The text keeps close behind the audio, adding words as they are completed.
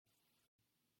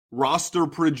roster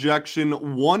projection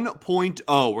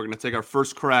 1.0. We're going to take our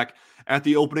first crack at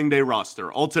the opening day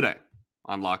roster, all today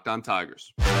on Locked On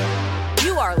Tigers.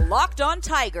 You are Locked On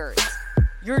Tigers,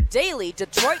 your daily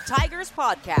Detroit Tigers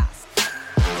podcast.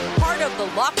 Part of the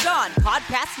Locked On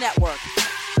Podcast Network,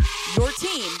 your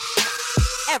team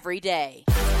every day.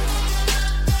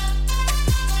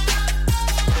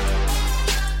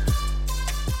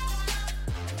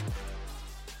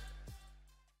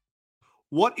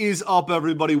 What is up,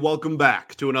 everybody? Welcome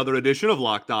back to another edition of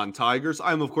Locked On Tigers.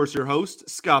 I'm, of course, your host,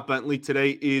 Scott Bentley.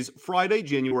 Today is Friday,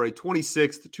 January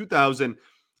 26th,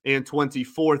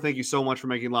 2024. Thank you so much for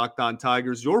making Locked On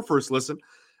Tigers your first listen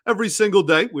every single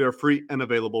day. We are free and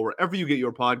available wherever you get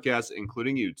your podcasts,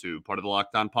 including YouTube, part of the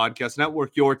Locked On Podcast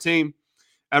Network, your team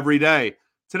every day.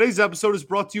 Today's episode is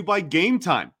brought to you by Game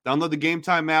Time. Download the Game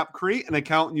Time app, create an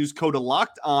account, and use code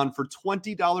LOCKEDON for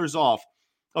 $20 off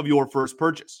of your first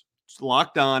purchase.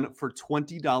 Locked On for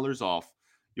 $20 off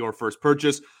your first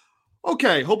purchase.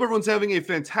 Okay, hope everyone's having a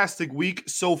fantastic week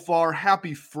so far.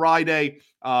 Happy Friday.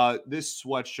 This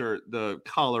sweatshirt, the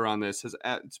collar on this,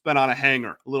 it's been on a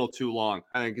hanger a little too long.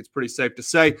 I think it's pretty safe to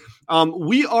say.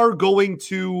 We are going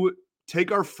to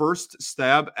take our first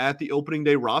stab at the opening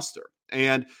day roster.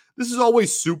 And this is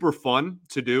always super fun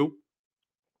to do.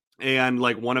 And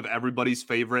like one of everybody's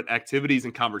favorite activities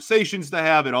and conversations to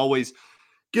have. It always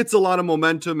gets a lot of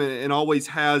momentum and always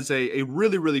has a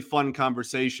really, really fun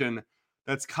conversation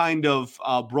that's kind of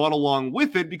brought along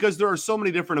with it because there are so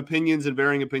many different opinions and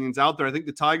varying opinions out there. I think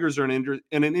the Tigers are in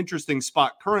an interesting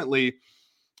spot currently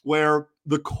where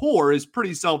the core is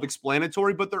pretty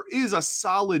self-explanatory, but there is a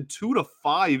solid 2 to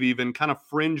 5 even kind of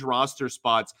fringe roster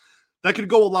spots that could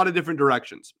go a lot of different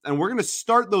directions. And we're going to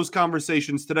start those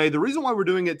conversations today. The reason why we're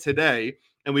doing it today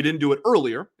and we didn't do it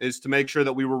earlier is to make sure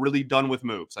that we were really done with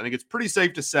moves. I think it's pretty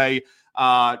safe to say,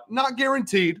 not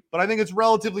guaranteed, but I think it's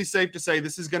relatively safe to say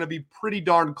this is going to be pretty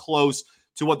darn close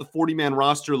to what the 40-man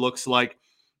roster looks like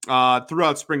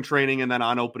throughout spring training and then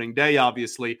on opening day,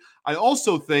 obviously. I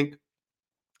also think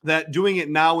that doing it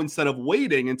now instead of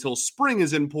waiting until spring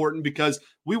is important because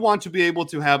we want to be able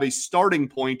to have a starting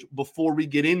point before we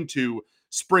get into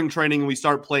spring training and we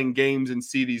start playing games and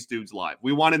see these dudes live.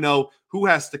 We want to know who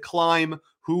has to climb,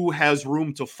 who has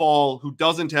room to fall, who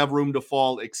doesn't have room to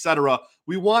fall, etc.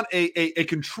 We want a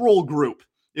control group,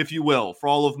 if you will, for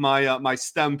all of my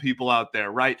STEM people out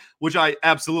there, right? Which I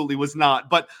absolutely was not.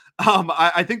 But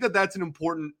I think that's an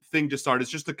important thing to start.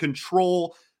 It's just a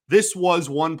control. This was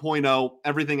 1.0.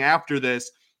 Everything after this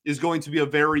is going to be a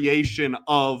variation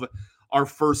of our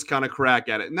first kind of crack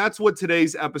at it. And that's what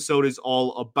today's episode is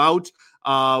all about.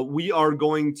 We are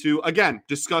going to, again,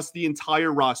 discuss the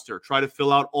entire roster, try to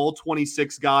fill out all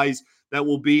 26 guys that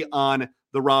will be on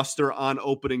the roster on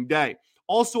opening day.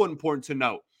 Also important to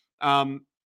note,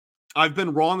 I've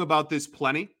been wrong about this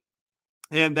plenty.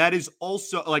 And that is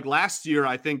also, like last year,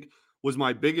 I think was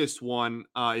my biggest one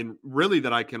in really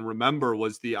that I can remember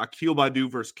was the Akil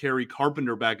Baddoo versus Kerry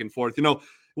Carpenter back and forth. You know,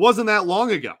 it wasn't that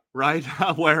long ago, right?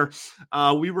 Where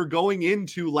we were going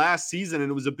into last season and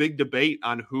it was a big debate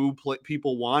on who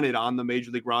people wanted on the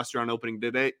Major League roster on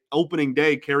opening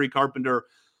day, Kerry Carpenter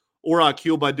or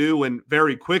Akil Baddoo. And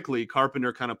very quickly,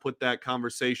 Carpenter kind of put that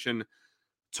conversation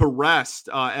to rest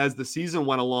as the season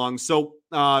went along. So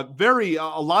a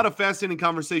lot of fascinating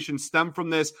conversations stem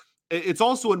from this. It's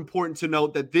also important to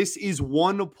note that this is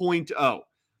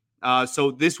 1.0.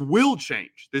 So this will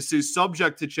change. This is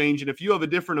subject to change. And if you have a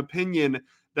different opinion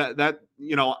that's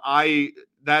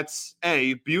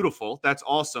A, beautiful. That's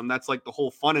awesome. That's like the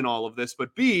whole fun in all of this.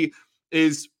 But B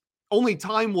is only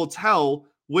time will tell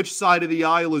which side of the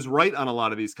aisle is right on a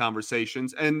lot of these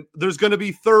conversations. And there's going to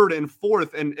be third and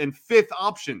fourth and fifth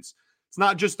options. It's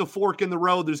not just a fork in the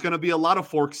road. There's going to be a lot of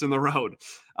forks in the road.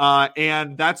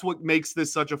 And that's what makes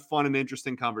this such a fun and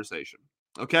interesting conversation.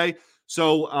 Okay.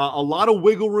 So a lot of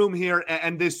wiggle room here,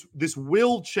 and this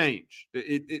will change.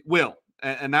 It will,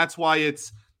 and that's why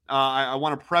it's. I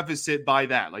want to preface it by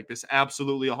that. Like this,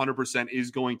 absolutely 100%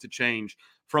 is going to change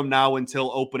from now until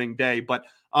opening day. But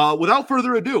without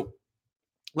further ado,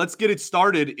 let's get it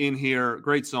started in here.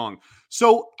 Great song.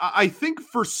 So I think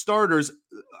for starters,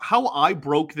 how I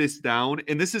broke this down,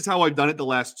 and this is how I've done it the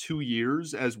last 2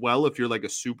 years as well. If you're like a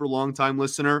super long time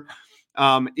listener.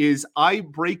 Is I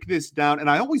break this down and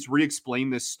I always re-explain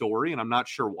this story and I'm not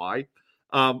sure why.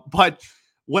 But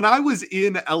when I was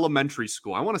in elementary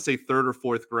school, I want to say 3rd or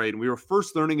 4th grade, and we were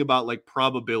first learning about like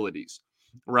probabilities,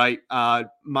 right?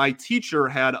 My teacher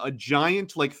had a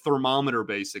giant like thermometer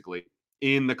basically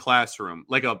in the classroom,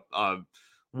 like a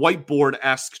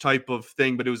whiteboard-esque type of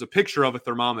thing, but it was a picture of a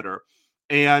thermometer.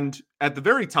 And at the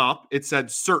very top, it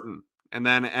said certain. And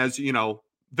then as you know,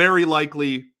 very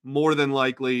likely, more than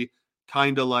likely,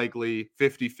 kind of likely,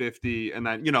 50-50, and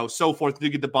then, so forth. You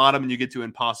get the bottom and you get to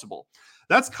impossible.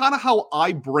 That's kind of how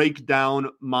I break down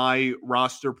my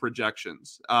roster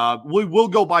projections. We will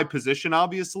go by position,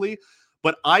 obviously,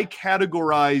 but I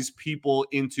categorize people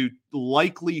into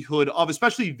likelihood of,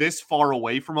 especially this far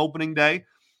away from opening day.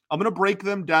 I'm going to break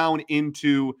them down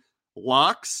into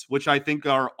locks, which I think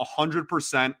are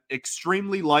 100%,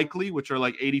 extremely likely, which are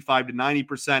like 85 to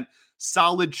 90%,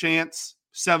 solid chance,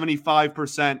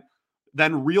 75%,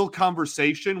 then real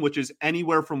conversation, which is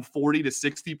anywhere from 40 to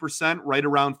 60%, right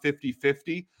around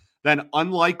 50-50, then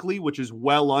unlikely, which is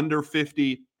well under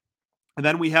 50, and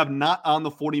then we have not on the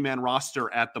 40-man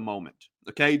roster at the moment.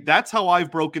 Okay, that's how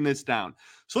I've broken this down.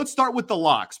 So let's start with the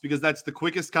locks, because that's the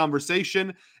quickest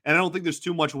conversation, and I don't think there's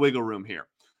too much wiggle room here.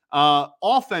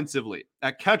 Offensively,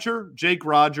 at catcher, Jake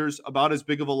Rogers, about as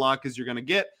big of a lock as you're going to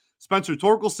get. Spencer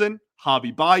Torkelson,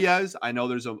 Javi Baez. I know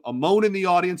there's a moan in the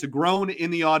audience, a groan in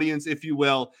the audience, if you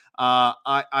will.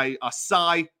 A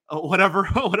sigh,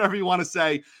 whatever you want to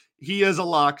say. He is a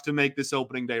lock to make this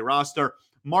opening day roster.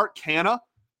 Mark Canha,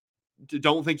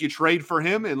 don't think you trade for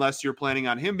him unless you're planning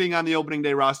on him being on the opening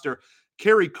day roster.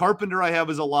 Kerry Carpenter, I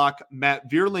have as a lock. Matt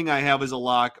Vierling, I have as a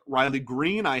lock. Riley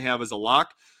Green, I have as a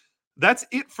lock. That's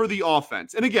it for the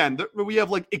offense. And again, we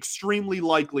have like extremely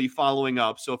likely following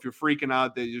up. So if you're freaking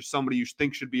out that there's somebody you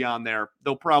think should be on there,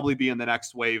 they'll probably be in the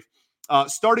next wave.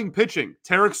 Starting pitching,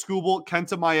 Tarek Skubal,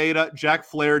 Kenta Maeda, Jack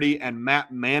Flaherty, and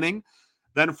Matt Manning.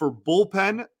 Then for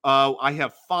bullpen, I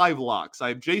have 5 locks. I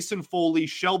have Jason Foley,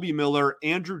 Shelby Miller,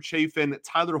 Andrew Chafin,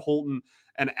 Tyler Holton,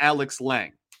 and Alex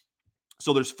Lang.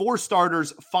 So there's 4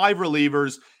 starters, 5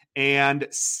 relievers, and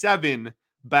 7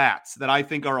 bats that I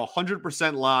think are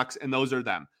 100% locks, and those are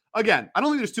them. Again, I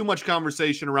don't think there's too much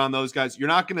conversation around those guys. You're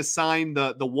not going to sign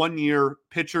the 1-year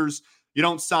pitchers. You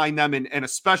don't sign them, and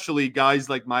especially guys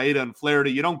like Maeda and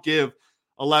Flaherty, you don't give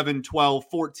 $11, $12,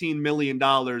 $14 million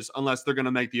unless they're going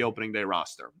to make the opening day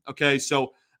roster. Okay,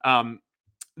 so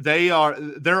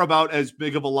they're about as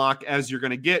big of a lock as you're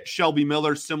going to get. Shelby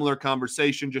Miller, similar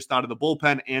conversation, just out of the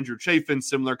bullpen. Andrew Chafin,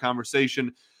 similar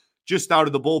conversation, just out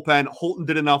of the bullpen. Holton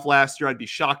did enough last year. I'd be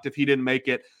shocked if he didn't make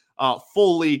it.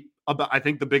 Foley, I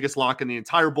think the biggest lock in the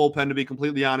entire bullpen, to be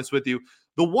completely honest with you.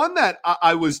 The one that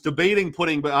I was debating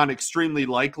putting on extremely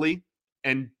likely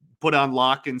and put on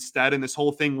lock instead, and this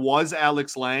whole thing was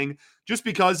Alex Lang, just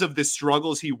because of the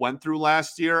struggles he went through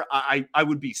last year. I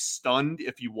would be stunned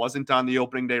if he wasn't on the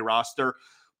opening day roster.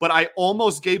 But I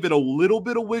almost gave it a little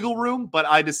bit of wiggle room, but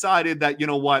I decided that, you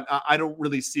know what, I don't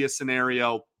really see a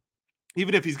scenario.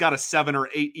 Even if he's got a 7 or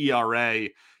 8 ERA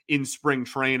in spring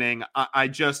training, I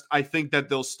think that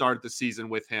they'll start the season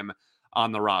with him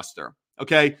on the roster.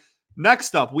 Okay,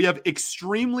 next up, we have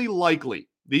extremely likely.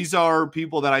 These are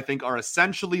people that I think are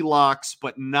essentially locks,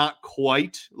 but not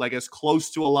quite, like as close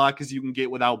to a lock as you can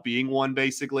get without being one,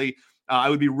 basically. I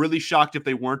would be really shocked if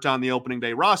they weren't on the opening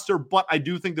day roster, but I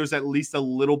do think there's at least a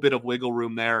little bit of wiggle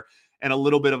room there and a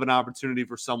little bit of an opportunity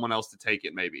for someone else to take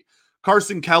it, maybe.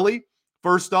 Carson Kelly.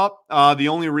 First up, the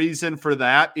only reason for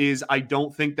that is I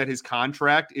don't think that his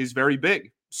contract is very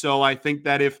big. So I think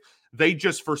that if they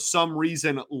just for some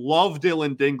reason love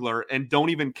Dylan Dingler and don't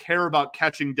even care about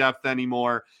catching depth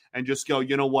anymore and just go,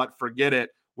 you know what, forget it,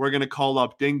 we're going to call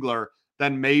up Dingler,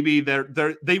 then maybe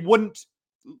they wouldn't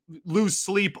lose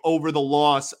sleep over the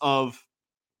loss of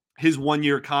his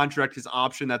 1-year contract, his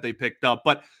option that they picked up.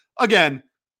 But again,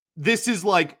 this is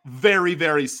like very,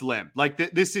 very slim. Like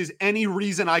this is any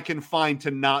reason I can find to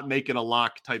not make it a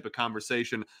lock type of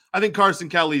conversation. I think Carson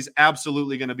Kelly's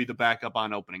absolutely going to be the backup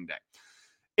on opening day.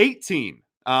 18.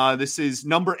 This is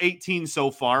number 18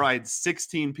 so far. I had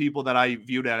 16 people that I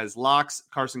viewed as locks.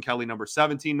 Carson Kelly, number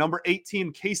 17. Number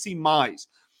 18, Casey Mize.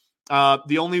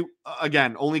 The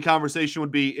only conversation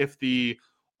would be if the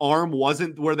arm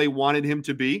wasn't where they wanted him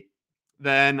to be,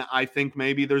 then I think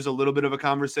maybe there's a little bit of a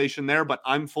conversation there, but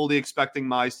I'm fully expecting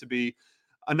Mize to be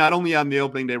not only on the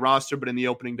opening day roster, but in the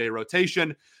opening day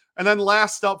rotation. And then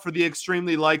last up for the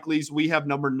extremely likelies, we have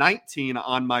number 19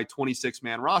 on my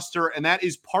 26-man roster, and that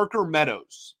is Parker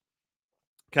Meadows.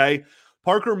 Okay.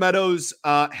 Parker Meadows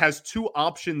has 2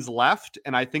 options left,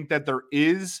 and I think that there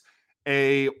is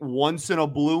a once in a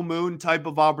blue moon type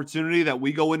of opportunity that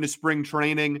we go into spring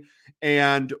training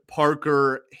and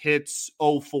Parker hits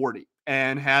 0-40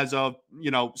 and has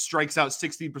strikes out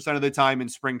 60% of the time in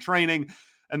spring training.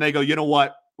 And they go, you know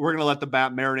what? We're going to let the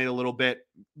bat marinate a little bit.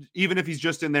 even if he's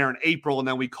just in there in April and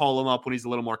then we call him up when he's a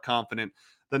little more confident,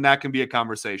 then that can be a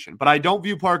conversation. But I don't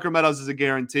view Parker Meadows as a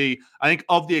guarantee. I think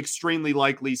of the extremely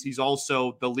likelies, he's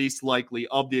also the least likely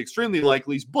of the extremely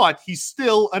likelies, but he's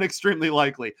still an extremely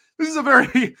likely. This is a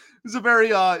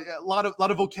very lot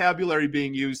of vocabulary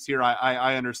being used here.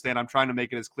 I understand. I'm trying to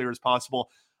make it as clear as possible.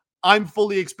 I'm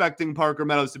fully expecting Parker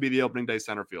Meadows to be the opening day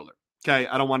center fielder. Okay,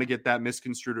 I don't want to get that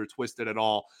misconstrued or twisted at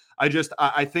all.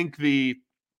 I think the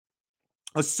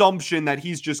assumption that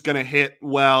he's just going to hit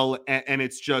well and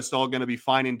it's just all going to be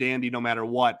fine and dandy no matter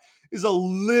what is a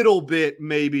little bit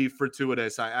maybe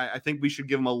fortuitous. I think we should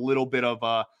give him a little bit of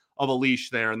a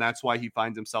leash there, and that's why he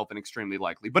finds himself an extremely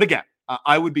likely. But again,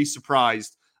 I would be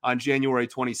surprised on January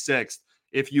 26th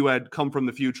if you had come from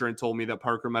the future and told me that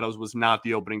Parker Meadows was not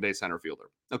the opening day center fielder.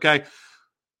 Okay,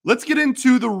 let's get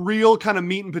into the real kind of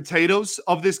meat and potatoes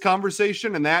of this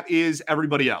conversation, and that is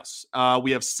everybody else.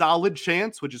 We have solid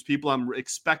chance, which is people I'm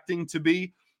expecting to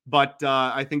be, but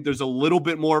I think there's a little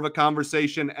bit more of a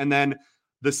conversation. And then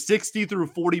the 60 through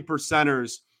 40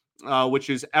 percenters, which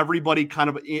is everybody kind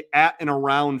of at and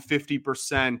around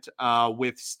 50%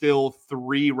 with still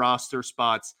 3 roster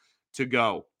spots to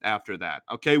go after that.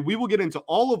 Okay, we will get into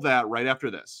all of that right after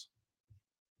this.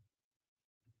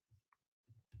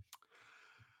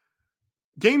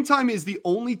 Game Time is the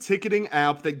only ticketing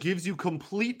app that gives you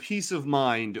complete peace of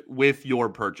mind with your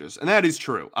purchase. And that is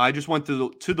true. I just went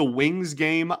to the Wings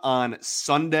game on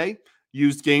Sunday,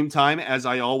 used Game Time as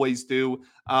I always do.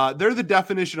 They're the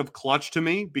definition of clutch to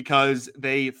me because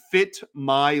they fit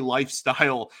my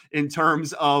lifestyle in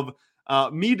terms of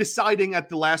me deciding at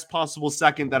the last possible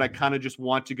second that I kind of just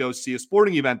want to go see a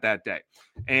sporting event that day.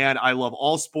 And I love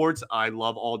all sports. I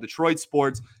love all Detroit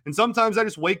sports. And sometimes I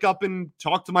just wake up and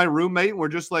talk to my roommate and we're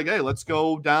just like, hey, let's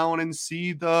go down and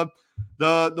see the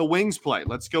Wings play.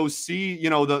 Let's go see,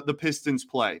 the Pistons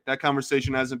play. That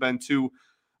conversation hasn't been too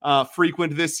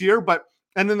frequent this year,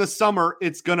 and in the summer,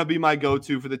 it's going to be my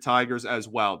go-to for the Tigers as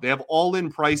well. They have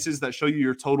all-in prices that show you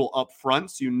your total up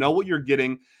front, so you know what you're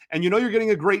getting, and you're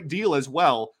getting a great deal as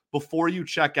well before you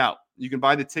check out. You can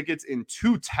buy the tickets in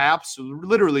 2 taps, so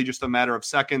literally just a matter of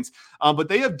seconds, but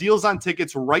they have deals on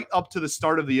tickets right up to the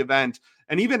start of the event,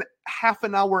 and even half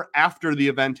an hour after the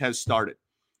event has started.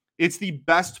 It's the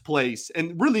best place,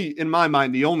 and really, in my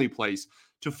mind, the only place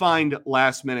to find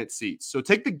last-minute seats. So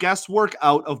take the guesswork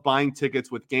out of buying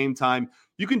tickets with Game Time.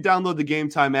 You can download the Game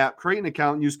Time app, create an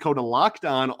account, and use code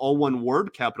LOCKEDON, all one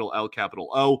word, capital L,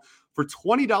 capital O, for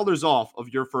 $20 off of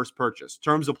your first purchase.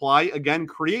 Terms apply. Again,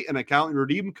 create an account and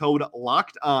redeem code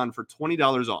LOCKEDON for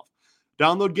 $20 off.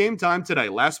 Download Game Time today.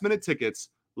 Last-minute tickets,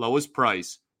 lowest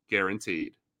price,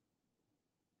 guaranteed.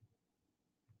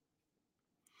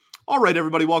 All right,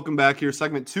 everybody, welcome back here.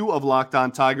 Segment 2 of Locked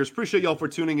On Tigers. Appreciate y'all for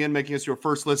tuning in, making us your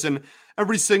first listen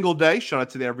every single day. Shout out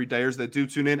to the everydayers that do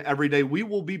tune in every day. We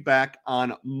will be back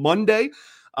on Monday,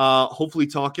 hopefully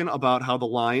talking about how the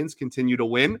Lions continue to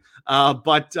win.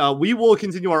 But we will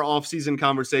continue our offseason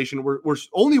conversation. We're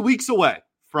only weeks away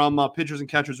from pitchers and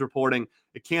catchers reporting.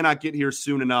 It cannot get here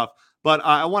soon enough. But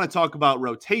I want to talk about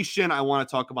rotation. I want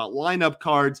to talk about lineup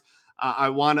cards.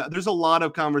 There's a lot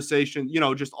of conversation,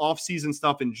 just off-season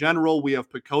stuff in general. We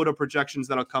have PECOTA projections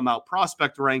that'll come out,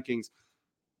 prospect rankings.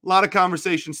 A lot of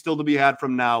conversation still to be had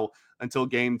from now until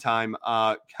game time.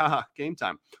 Game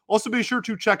time. Also, be sure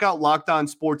to check out Locked On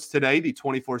Sports Today, the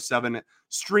 24/7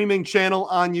 streaming channel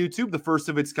on YouTube, the first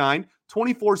of its kind,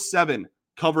 24/7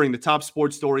 covering the top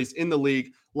sports stories in the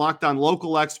league. Locked On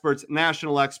local experts,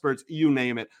 national experts, you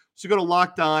name it. So go to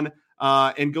Locked On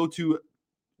and go to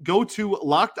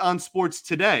Locked On Sports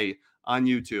Today on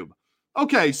YouTube.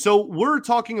 Okay, so we're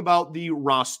talking about the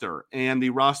roster and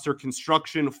the roster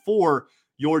construction for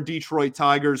your Detroit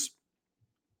Tigers.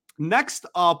 Next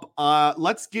up,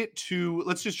 let's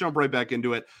just jump right back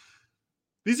into it.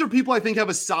 These are people I think have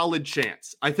a solid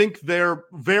chance. I think they're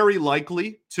very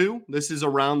likely to. This is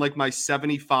around like my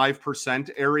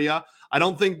 75% area. I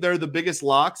don't think they're the biggest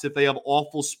locks if they have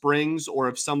awful springs or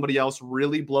if somebody else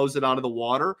really blows it out of the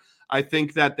water. I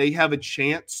think that they have a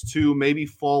chance to maybe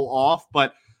fall off,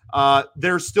 but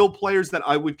there are still players that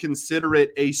I would consider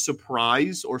it a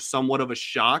surprise or somewhat of a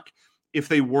shock if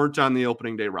they weren't on the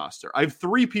opening day roster. I have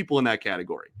 3 people in that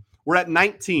category. We're at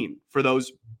 19 for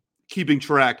those keeping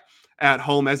track at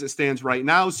home as it stands right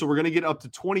now. So we're going to get up to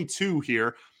 22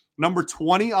 here. Number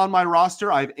 20 on my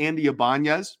roster, I have Andy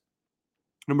Ibanez.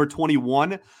 Number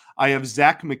 21, I have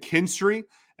Zach McKinstry.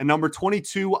 And number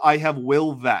 22, I have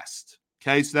Will Vest.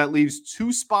 Okay, so that leaves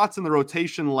 2 spots in the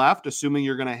rotation left, assuming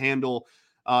you're going to handle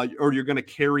or you're going to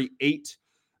carry 8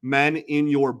 men in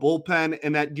your bullpen.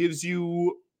 And that gives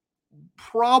you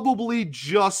probably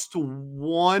just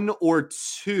one or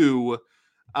two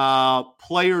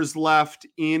players left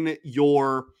in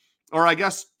your, or I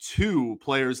guess 2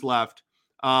 players left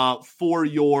for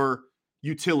your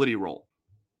utility role.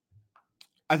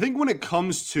 I think when it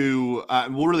comes to,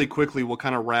 we'll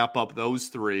kind of wrap up those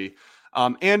 3.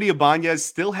 Andy Ibanez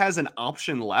still has an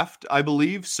option left, I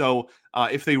believe. So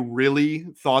if they really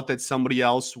thought that somebody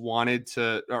else wanted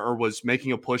to, or was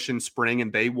making a push in spring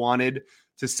and they wanted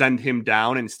to send him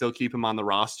down and still keep him on the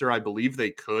roster, I believe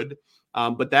they could.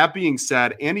 But that being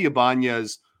said, Andy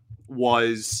Ibanez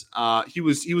was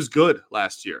good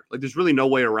last year. Like, there's really no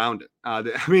way around it.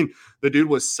 The dude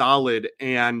was solid,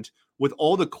 and with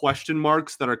all the question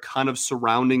marks that are kind of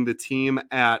surrounding the team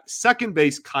at second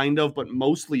base, kind of, but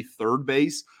mostly third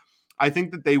base, I think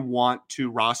that they want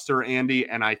to roster Andy,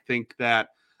 and I think that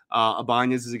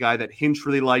Ibanez is a guy that Hinch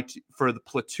really liked for the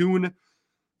platoon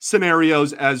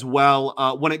scenarios as well.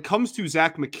 When it comes to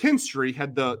Zach McKinstry,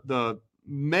 had the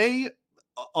May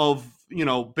of,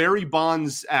 Barry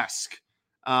Bonds-esque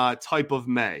type of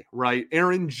May, right?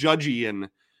 Aaron Judgian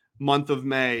month of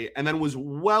May, and then was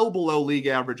well below league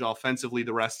average offensively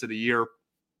the rest of the year.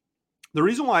 The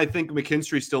reason why I think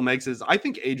McKinstry still makes is I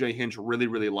think AJ Hinch really,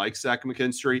 really likes Zach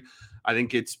McKinstry. I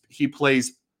think he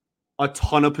plays a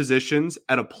ton of positions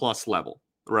at a plus level,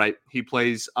 right? He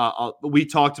plays, we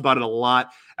talked about it a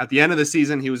lot. At the end of the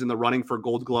season, he was in the running for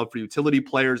Gold Glove for utility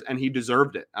players, and he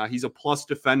deserved it. He's a plus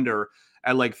defender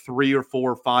at like 3 or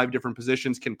 4 or 5 different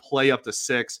positions, can play up to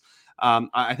 6.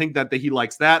 I think that he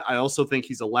likes that. I also think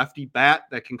he's a lefty bat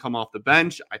that can come off the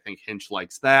bench. I think Hinch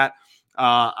likes that.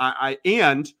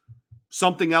 And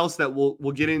something else that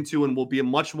we'll get into and will be a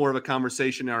much more of a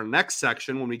conversation in our next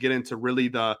section when we get into really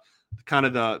the kind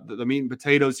of the meat and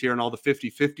potatoes here and all the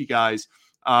 50-50 guys.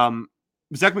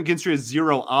 Zach McKinstry has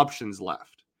 0 options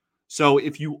left. So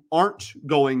if you aren't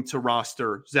going to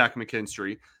roster Zach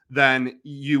McKinstry, then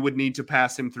you would need to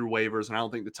pass him through waivers, and I don't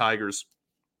think the Tigers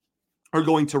are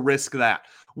going to risk that.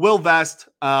 Will Vest,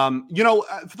 for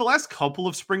the last couple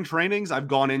of spring trainings, I've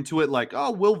gone into it like,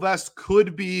 Will Vest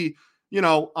could be,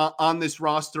 on this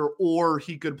roster, or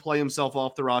he could play himself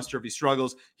off the roster if he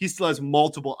struggles. He still has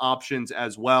multiple options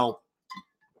as well.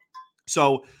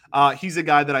 So he's a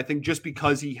guy that I think just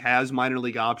because he has minor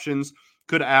league options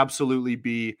could absolutely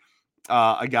be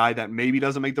a guy that maybe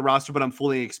doesn't make the roster, but I'm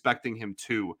fully expecting him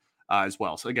to as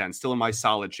well. So again, still in my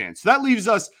solid chance. So that leaves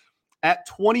us at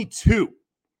 22.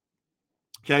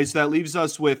 Okay, so that leaves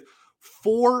us with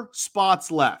 4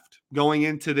 spots left going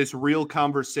into this real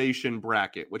conversation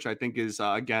bracket, which I think is,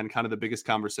 again, kind of the biggest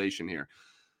conversation here.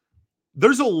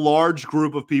 There's a large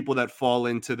group of people that fall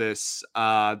into this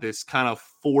this kind of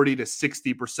 40 to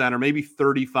 60% or maybe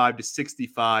 35 to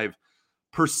 65%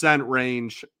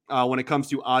 range when it comes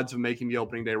to odds of making the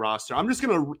opening day roster. I'm just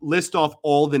going to list off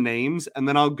all the names, and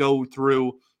then I'll go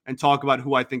through and talk about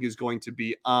who I think is going to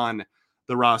be on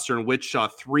the roster and which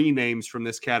 3 names from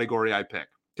this category I pick.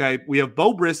 Okay, we have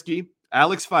Beau Brieske,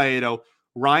 Alex Faedo,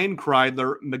 Ryan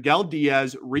Kreidler, Miguel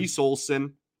Diaz, Reese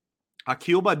Olson,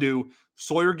 Akil Baddoo,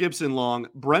 Sawyer Gipson-Long,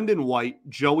 Brendan White,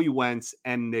 Joey Wentz,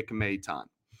 and Nick Maton.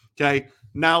 Okay,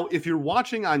 now if you're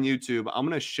watching on YouTube, I'm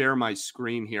going to share my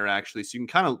screen here actually, so you can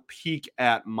kind of peek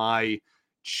at my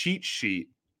cheat sheet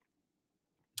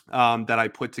that I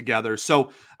put together.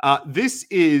 So this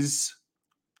is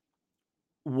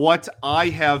what I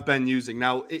have been using.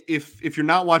 Now, if you're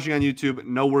not watching on YouTube,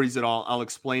 no worries at all. I'll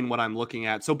explain what I'm looking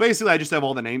at. So basically, I just have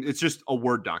all the names. It's just a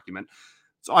Word document.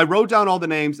 So I wrote down all the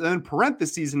names, and then in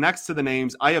parentheses next to the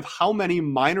names, I have how many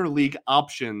minor league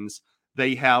options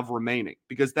they have remaining,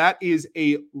 because that is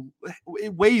it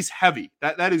weighs heavy.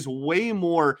 That is way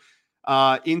more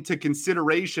into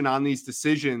consideration on these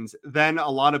decisions than a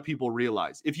lot of people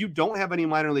realize. If you don't have any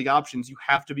minor league options, you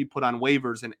have to be put on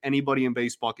waivers, and anybody in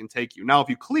baseball can take you. Now, if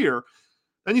you clear,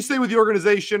 then you stay with the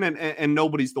organization, and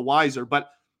nobody's the wiser. But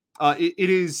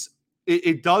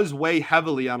it does weigh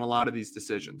heavily on a lot of these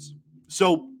decisions.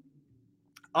 So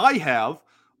I have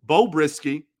Beau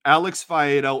Brieske, Alex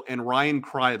Faedo, and Ryan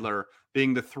Kreidler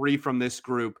being the 3 from this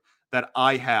group that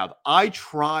I have. I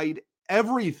tried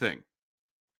everything,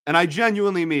 and I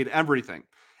genuinely mean everything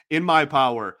in my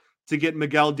power to get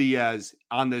Miguel Diaz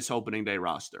on this opening day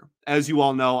roster. As you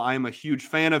all know, I am a huge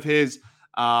fan of his.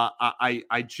 I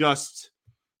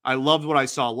loved what I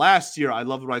saw last year. I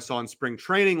loved what I saw in spring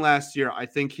training last year. I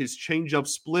think his changeup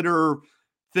splitter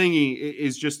thingy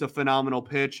is just a phenomenal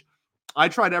pitch. I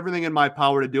tried everything in my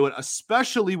power to do it,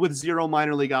 especially with 0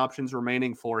 minor league options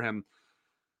remaining for him.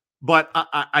 But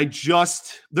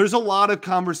there's a lot of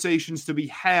conversations to be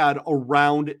had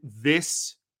around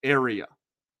this area.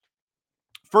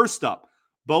 First up,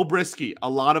 Bo Brisky, a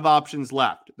lot of options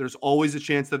left. There's always a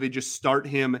chance that they just start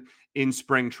him in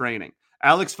spring training.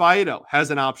 Alex Faedo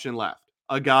has an option left,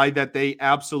 a guy that they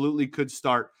absolutely could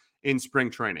start in spring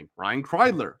training. Ryan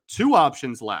Kreidler, 2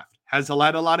 options left, has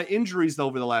had a lot of injuries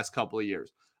over the last couple of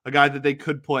years, a guy that they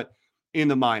could put in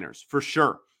the minors for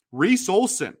sure. Reese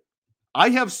Olson, I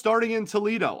have starting in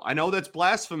Toledo. I know that's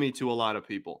blasphemy to a lot of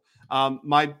people.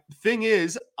 My thing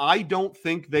is, I don't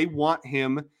think they want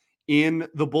him in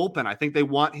the bullpen. I think they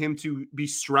want him to be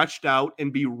stretched out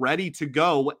and be ready to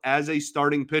go as a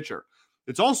starting pitcher.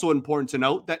 It's also important to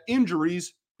note that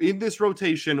injuries in this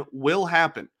rotation will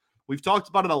happen. We've talked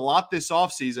about it a lot this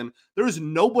offseason. There is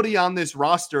nobody on this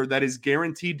roster that is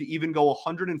guaranteed to even go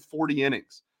 140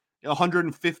 innings,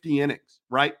 150 innings,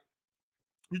 right?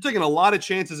 You're taking a lot of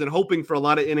chances and hoping for a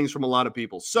lot of innings from a lot of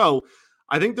people. So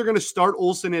I think they're going to start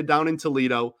Olson down in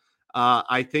Toledo.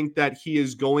 I think that he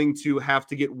is going to have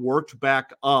to get worked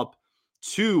back up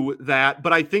to that.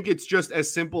 But I think it's just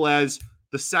as simple as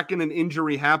the second an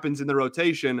injury happens in the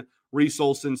rotation, Reese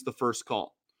Olson's the first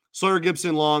call. Sawyer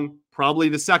Gipson-Long, probably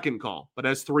the second call, but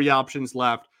has 3 options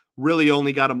left. Really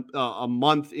only got a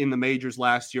month in the majors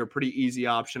last year. Pretty easy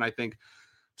option, I think, to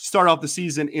start off the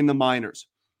season in the minors.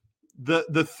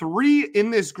 The 3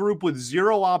 in this group with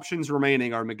 0 options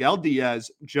remaining are Miguel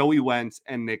Diaz, Joey Wentz,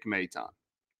 and Nick Maton.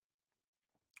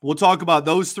 We'll talk about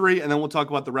those 3, and then we'll talk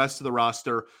about the rest of the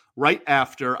roster right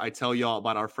after I tell you all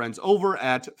about our friends over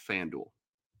at FanDuel.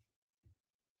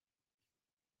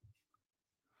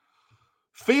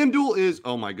 FanDuel is,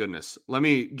 oh my goodness, let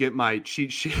me get my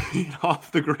cheat sheet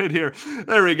off the grid here.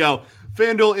 There we go.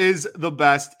 FanDuel is the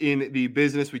best in the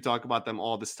business. We talk about them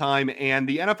all this time, and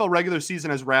the NFL regular season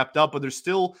has wrapped up, but there's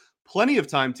still plenty of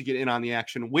time to get in on the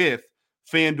action with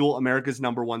FanDuel, America's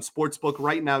 #1 sportsbook.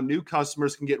 Right now, new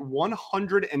customers can get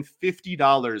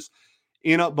 $150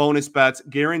 in bonus bets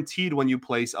guaranteed when you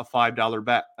place a $5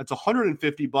 bet. That's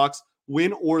 $150.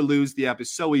 Win or lose. The app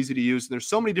is so easy to use. And there's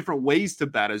so many different ways to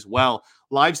bet as well.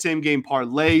 Live same game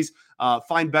parlays.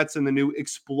 Find bets in the new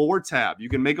Explore tab. You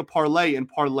can make a parlay in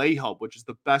Parlay Hub, which is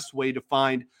the best way to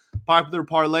find popular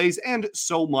parlays and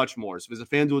so much more. So visit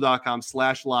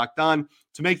FanDuel.com/lockedon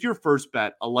to make your first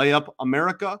bet a layup.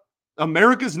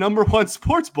 America's #1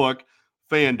 sportsbook,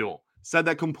 FanDuel. Said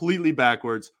that completely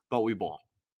backwards, but we ball.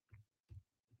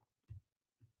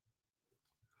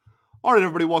 All right,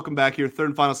 everybody, welcome back here. Third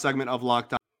and final segment of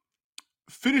Locked On.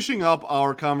 Finishing up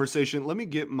our conversation, let me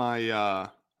get my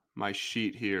my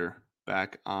sheet here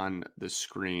back on the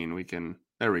screen.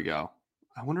 There we go.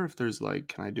 I wonder if there's can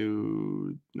I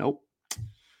do, nope.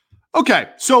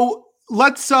 Okay, so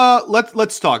let's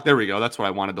talk. There we go. That's what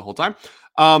I wanted the whole time.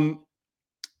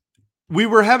 We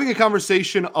were having a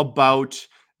conversation about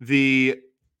the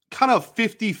kind of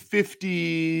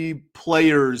 50-50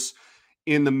 players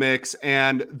in the mix,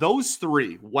 and those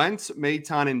 3, Wentz,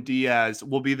 Maton, and Diaz,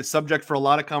 will be the subject for a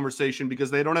lot of conversation because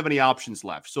they don't have any options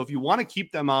left. So if you want to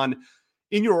keep them on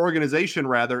in your organization,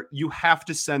 rather, you have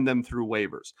to send them through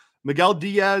waivers. Miguel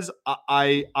Diaz,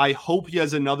 I hope he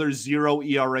has another 0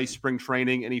 ERA spring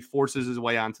training and he forces his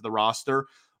way onto the roster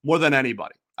more than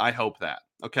anybody. I hope that.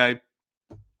 Okay.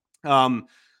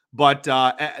 But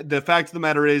the fact of the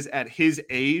matter is, at his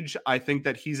age, I think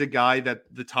that he's a guy that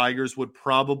the Tigers would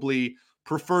probably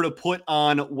prefer to put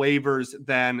on waivers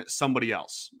than somebody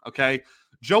else. Okay.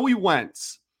 Joey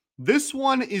Wentz. This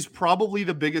one is probably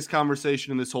the biggest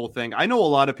conversation in this whole thing. I know a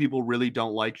lot of people really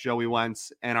don't like Joey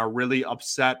Wentz and are really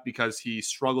upset because he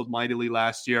struggled mightily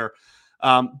last year.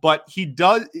 But he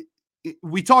does.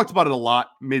 We talked about it a lot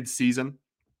mid-season.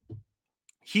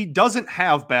 He doesn't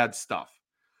have bad stuff.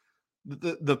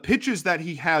 The pitches that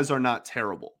he has are not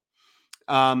terrible.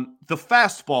 The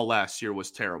fastball last year was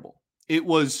terrible. It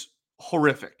was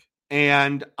horrific.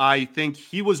 And I think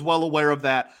he was well aware of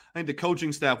that. I think the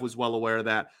coaching staff was well aware of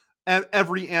that.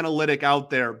 Every analytic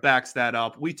out there backs that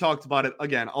up. We talked about it,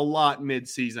 again, a lot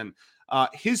mid-season.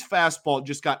 His fastball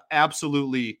just got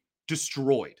absolutely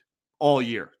destroyed all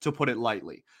year, to put it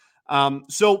lightly.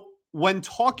 So when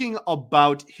talking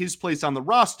about his place on the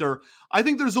roster, I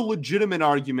think there's a legitimate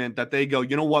argument that they go,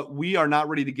 you know what, we are not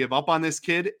ready to give up on this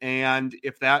kid. And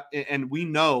we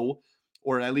know,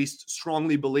 or at least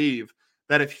strongly believe,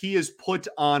 that if he is put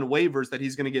on waivers, that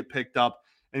he's going to get picked up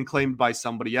and claimed by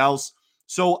somebody else.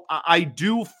 So I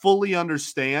do fully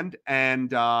understand and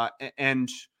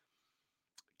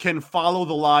can follow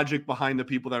the logic behind the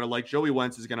people that are like, Joey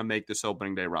Wentz is going to make this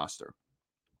opening day roster.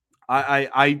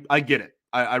 I get it.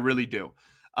 I really do.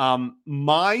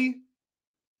 My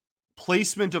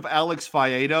placement of Alex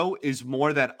Faedo is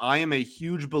more that I am a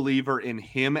huge believer in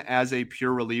him as a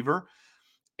pure reliever.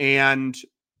 And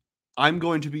I'm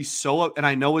going to be so, and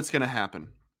I know it's going to happen.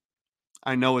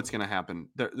 I know it's going to happen.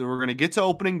 We're going to get to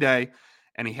opening day,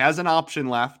 and he has an option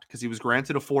left because he was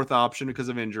granted a fourth option because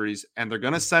of injuries, and they're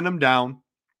going to send him down,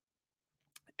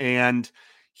 and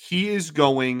he is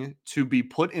going to be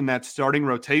put in that starting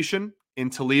rotation in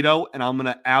Toledo, and I'm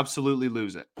going to absolutely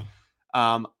lose it.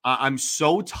 I'm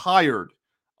so tired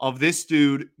of this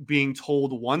dude being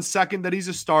told 1 second that he's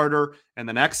a starter and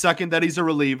the next second that he's a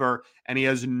reliever, and he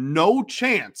has no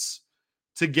chance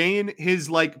to gain his,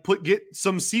 get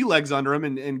some sea legs under him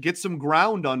and get some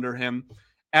ground under him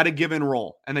at a given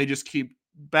role. And they just keep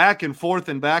back and forth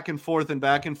and back and forth and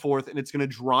back and forth. And it's going to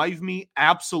drive me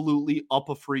absolutely up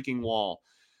a freaking wall.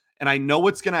 And I know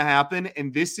what's going to happen.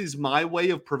 And this is my way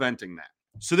of preventing that.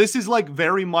 So this is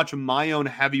very much my own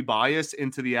heavy bias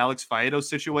into the Alex Faedo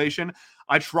situation.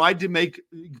 I tried to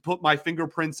put my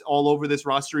fingerprints all over this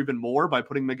roster even more by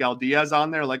putting Miguel Diaz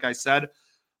on there, like I said,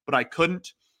 but I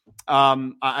couldn't.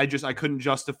 I couldn't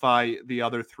justify the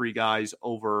other three guys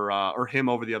or him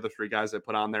over the other three guys I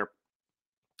put on there.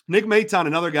 Nick Maton,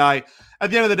 another guy. At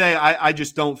the end of the day, I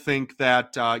just don't think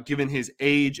that given his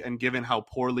age and given how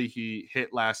poorly he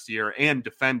hit last year and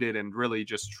defended and really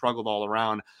just struggled all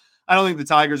around, I don't think the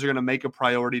Tigers are going to make a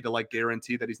priority to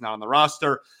guarantee that he's not on the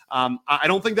roster. I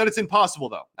don't think that it's impossible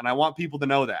though. And I want people to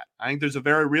know that. I think there's a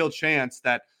very real chance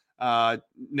that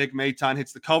Nick Maton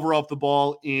hits the cover off the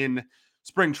ball in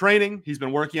spring training. He's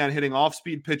been working on hitting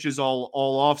off-speed pitches all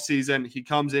off season. He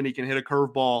comes in, he can hit a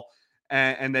curveball,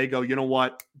 and they go, you know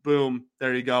what? Boom,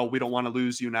 there you go. We don't want to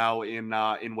lose you now in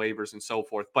waivers and so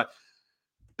forth. But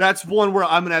that's one where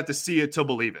I'm going to have to see it to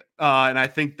believe it. And I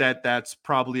think that that's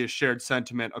probably a shared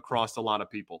sentiment across a lot of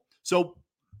people. So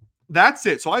that's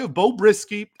it. So I have Beau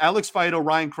Brieske, Alex Faedo,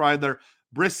 Ryan Kreidler.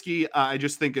 Brieske, I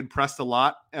just think impressed a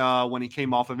lot when he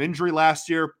came off of injury last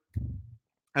year.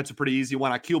 That's a pretty easy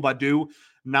one. Akil Baddoo,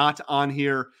 not on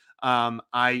here.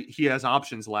 He has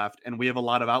options left, and we have a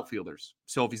lot of outfielders.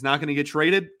 So if he's not going to get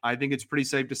traded, I think it's pretty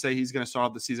safe to say he's going to start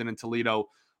off the season in Toledo,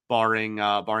 barring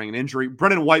an injury.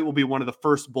 Brendan White will be one of the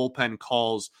first bullpen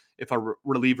calls if a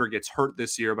reliever gets hurt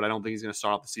this year, but I don't think he's going to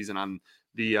start off the season on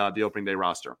the opening day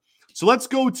roster. So let's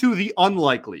go to the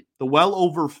unlikely, the well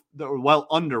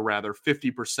under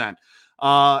 50%.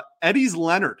 Eddys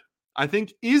Leonard, I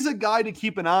think, is a guy to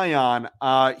keep an eye on.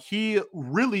 He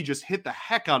really just hit the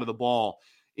heck out of the ball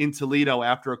in Toledo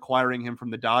after acquiring him from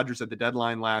the Dodgers at the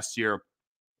deadline last year.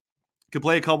 Could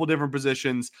play a couple different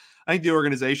positions. I think the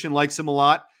organization likes him a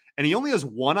lot, and he only has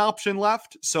one option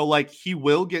left. So he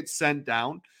will get sent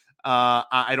down.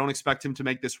 I don't expect him to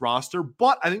make this roster,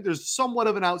 but I think there's somewhat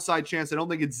of an outside chance. I don't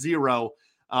think it's zero.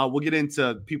 We'll get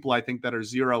into people I think that are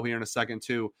zero here in a second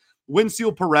too.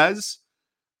 Winsiel Perez,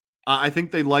 I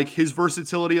think they like his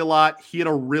versatility a lot. He had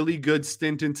a really good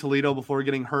stint in Toledo before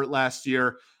getting hurt last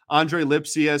year. Andre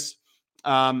Lipsius,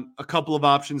 a couple of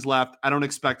options left. I don't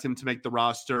expect him to make the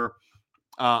roster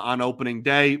on opening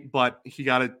day, but he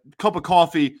got a cup of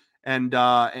coffee and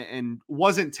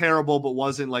wasn't terrible, but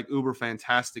wasn't uber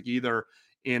fantastic either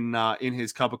in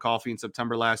his cup of coffee in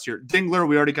September last year. Dingler,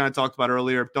 we already kind of talked about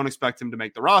earlier. Don't expect him to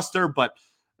make the roster, but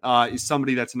is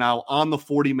somebody that's now on the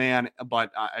 40-man,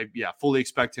 but I fully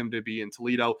expect him to be in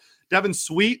Toledo. Devin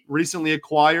Sweet, recently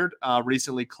acquired,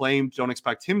 recently claimed. Don't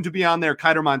expect him to be on there.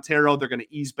 Kiter Montero, they're going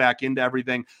to ease back into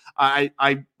everything.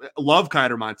 I love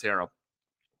Kiter Montero.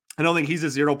 I don't think he's a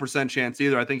 0% chance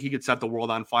either. I think he could set the world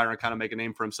on fire and kind of make a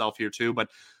name for himself here too. But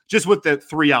just with the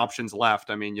three options left,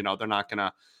 I mean, they're not going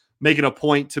to make it a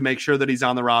point to make sure that he's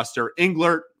on the roster.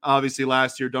 Englert, obviously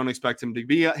last year, don't expect him to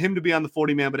be on the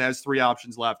 40-man, but has three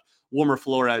options left. Wilmer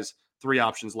Flores, three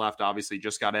options left, obviously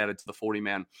just got added to the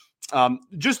 40-man.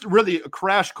 Just really a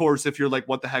crash course if you're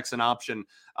what the heck's an option.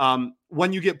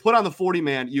 When you get put on the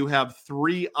 40-man, you have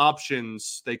three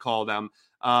options, they call them,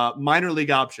 minor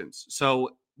league options.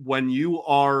 So when you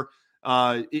are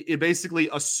it basically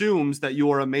assumes that you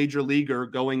are a major leaguer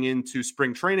going into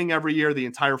spring training every year. The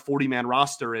entire 40-man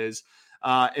roster is.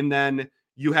 And then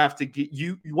you have to get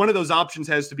one of those options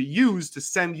has to be used to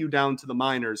send you down to the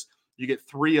minors. You get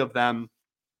three of them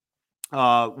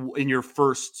in your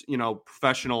first,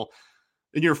 professional,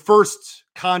 in your first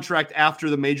contract after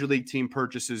the major league team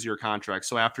purchases your contract.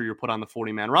 So after you're put on the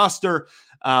 40-man roster,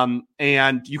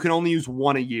 and you can only use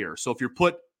one a year. So if you're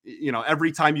put,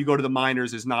 every time you go to the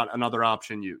minors is not another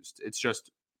option used. It's just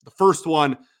the first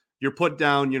one you're put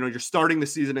down, you're starting the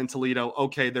season in Toledo.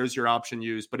 Okay, there's your option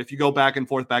used. But if you go back and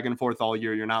forth all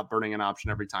year, you're not burning an option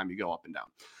every time you go up and down.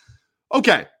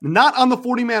 Okay, not on the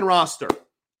 40-man roster.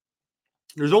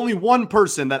 There's only one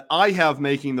person that I have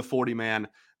making the 40-man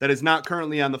that is not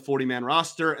currently on the 40-man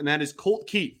roster, and that is Colt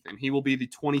Keith. And he will be the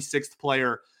 26th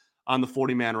player on the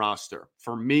 40-man roster.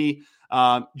 For me,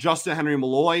 Justin Henry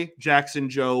Malloy, Jackson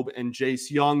Jobe, and Jace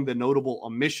Young, the notable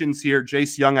omissions here.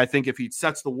 Jace Young, I think if he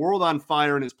sets the world on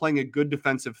fire and is playing a good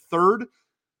defensive third,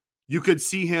 you could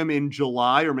see him in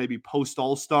July or maybe post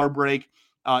All-Star break.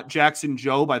 Jackson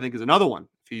Jobe, I think, is another one.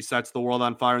 If he sets the world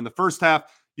on fire in the first half,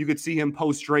 you could see him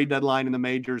post trade deadline in the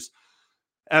majors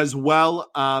as well.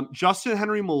 Justin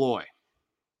Henry Malloy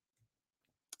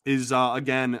is,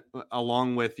 again,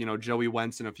 along with, Joey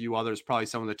Wentz and a few others, probably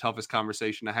some of the toughest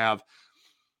conversation to have.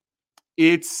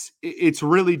 It's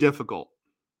really difficult.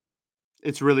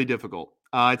 It's really difficult.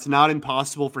 It's not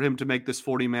impossible for him to make this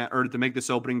 40-man or to make this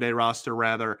opening day roster,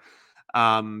 rather.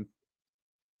 And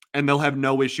they'll have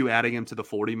no issue adding him to the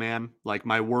 40-man. Like,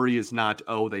 my worry is not,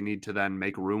 they need to then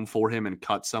make room for him and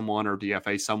cut someone or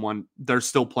DFA someone. There's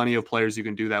still plenty of players you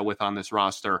can do that with on this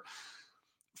roster.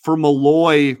 For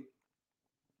Malloy,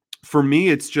 for me,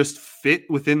 it's just fit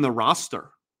within the roster.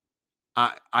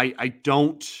 I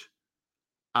don't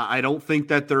think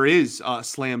that there is a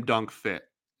slam dunk fit,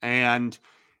 and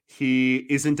he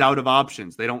isn't out of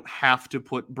options. They don't have to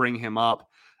bring him up.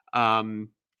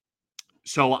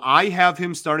 So I have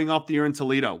him starting off the year in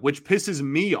Toledo, which pisses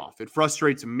me off. It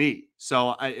frustrates me.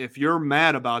 So if you're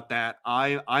mad about that,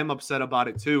 I'm upset about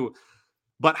it too.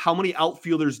 But how many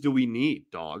outfielders do we need,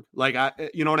 dog? Like,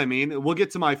 you know what I mean? We'll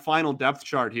get to my final depth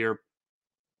chart here,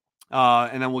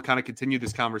 and then we'll kind of continue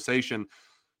this conversation.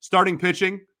 Starting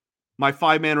pitching, my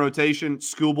 5-man rotation: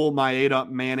 Skubal, Maeda,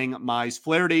 Manning, Mize,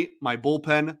 Flaherty. My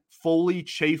bullpen: Foley,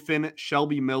 Chafin,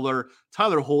 Shelby Miller,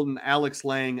 Tyler Holton, Alex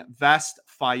Lang, Vest,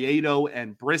 Faedo,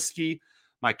 and Brisky.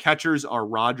 My catchers are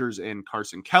Rogers and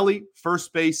Carson Kelly.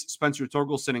 First base, Spencer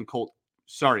Torkelson.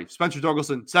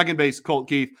 Second base, Colt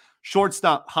Keith.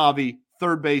 Shortstop, Javi.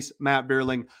 Third base, Matt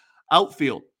Vierling.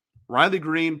 Outfield, Riley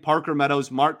Green, Parker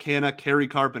Meadows, Mark Canha, Kerry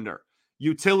Carpenter.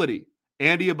 Utility,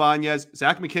 Andy Ibanez,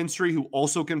 Zach McKinstry, who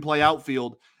also can play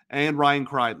outfield, and Ryan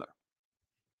Kreidler.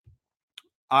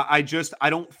 I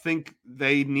don't think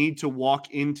they need to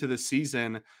walk into the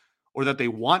season, or that they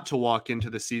want to walk into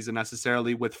the season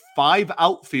necessarily, with 5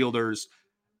 outfielders.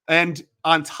 And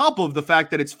on top of the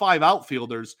fact that it's 5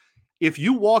 outfielders, if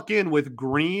you walk in with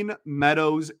Green,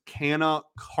 Meadows, Canha,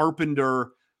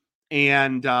 Carpenter,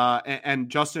 and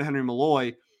Justin Henry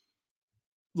Malloy,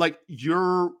 like,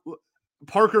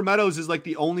 Parker Meadows is like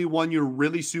the only one you're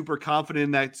really super confident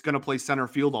in that's going to play center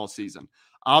field all season.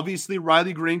 Obviously,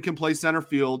 Riley Green can play center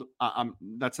field.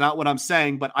 That's not what I'm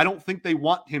saying, but I don't think they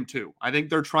want him to. I think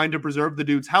they're trying to preserve the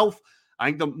dude's health. I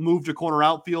think the move to corner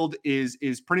outfield is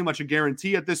pretty much a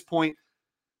guarantee at this point.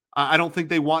 I don't think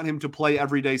they want him to play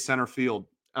everyday center field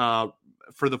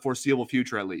for the foreseeable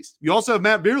future, at least. You also have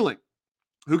Matt Vierling,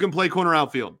 who can play corner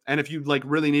outfield, and if you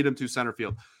really need him to, center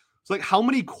field. So, how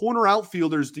many corner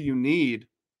outfielders do you need?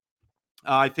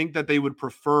 I think that they would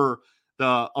prefer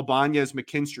the Ibanez,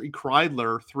 McKinstry,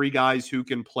 Kreidler, 3 guys who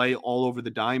can play all over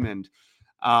the diamond.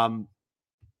 But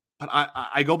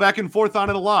I go back and forth on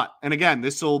it a lot. And again,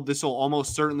 this will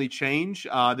almost certainly change.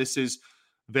 This is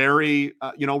very,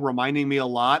 reminding me a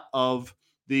lot of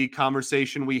the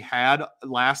conversation we had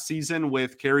last season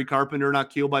with Kerry Carpenter and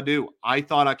Akil Baddoo. I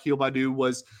thought Akil Baddoo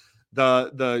was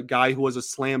the guy who was a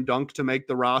slam dunk to make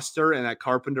the roster, and that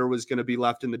Carpenter was going to be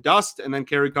left in the dust. And then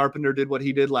Kerry Carpenter did what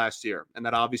he did last year. And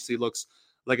that obviously looks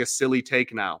like a silly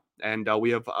take now. And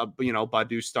we have,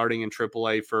 Baddoo starting in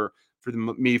AAA for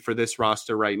this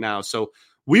roster right now. So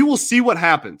we will see what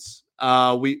happens.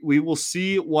 We will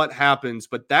see what happens,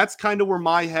 but that's kind of where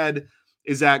my head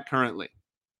is at currently.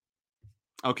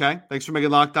 Okay. Thanks for making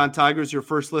Locked On Tigers your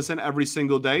first listen every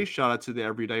single day. Shout out to the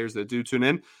everydayers that do tune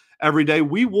in every day.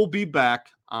 We will be back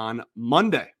on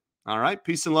Monday. All right.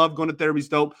 Peace and love. Going to Therapy's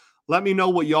dope. Let me know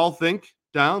what y'all think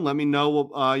down. Let me know,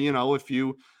 if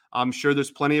you, I'm sure there's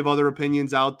plenty of other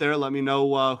opinions out there. Let me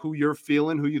know who you're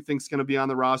feeling, who you think's going to be on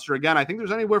the roster. Again, I think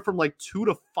there's anywhere from 2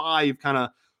 to 5 kind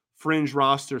of fringe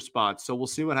roster spots. So we'll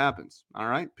see what happens. All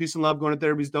right. Peace and love. Going to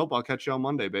Therapy's dope. I'll catch you on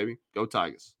Monday, baby. Go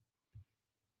Tigers.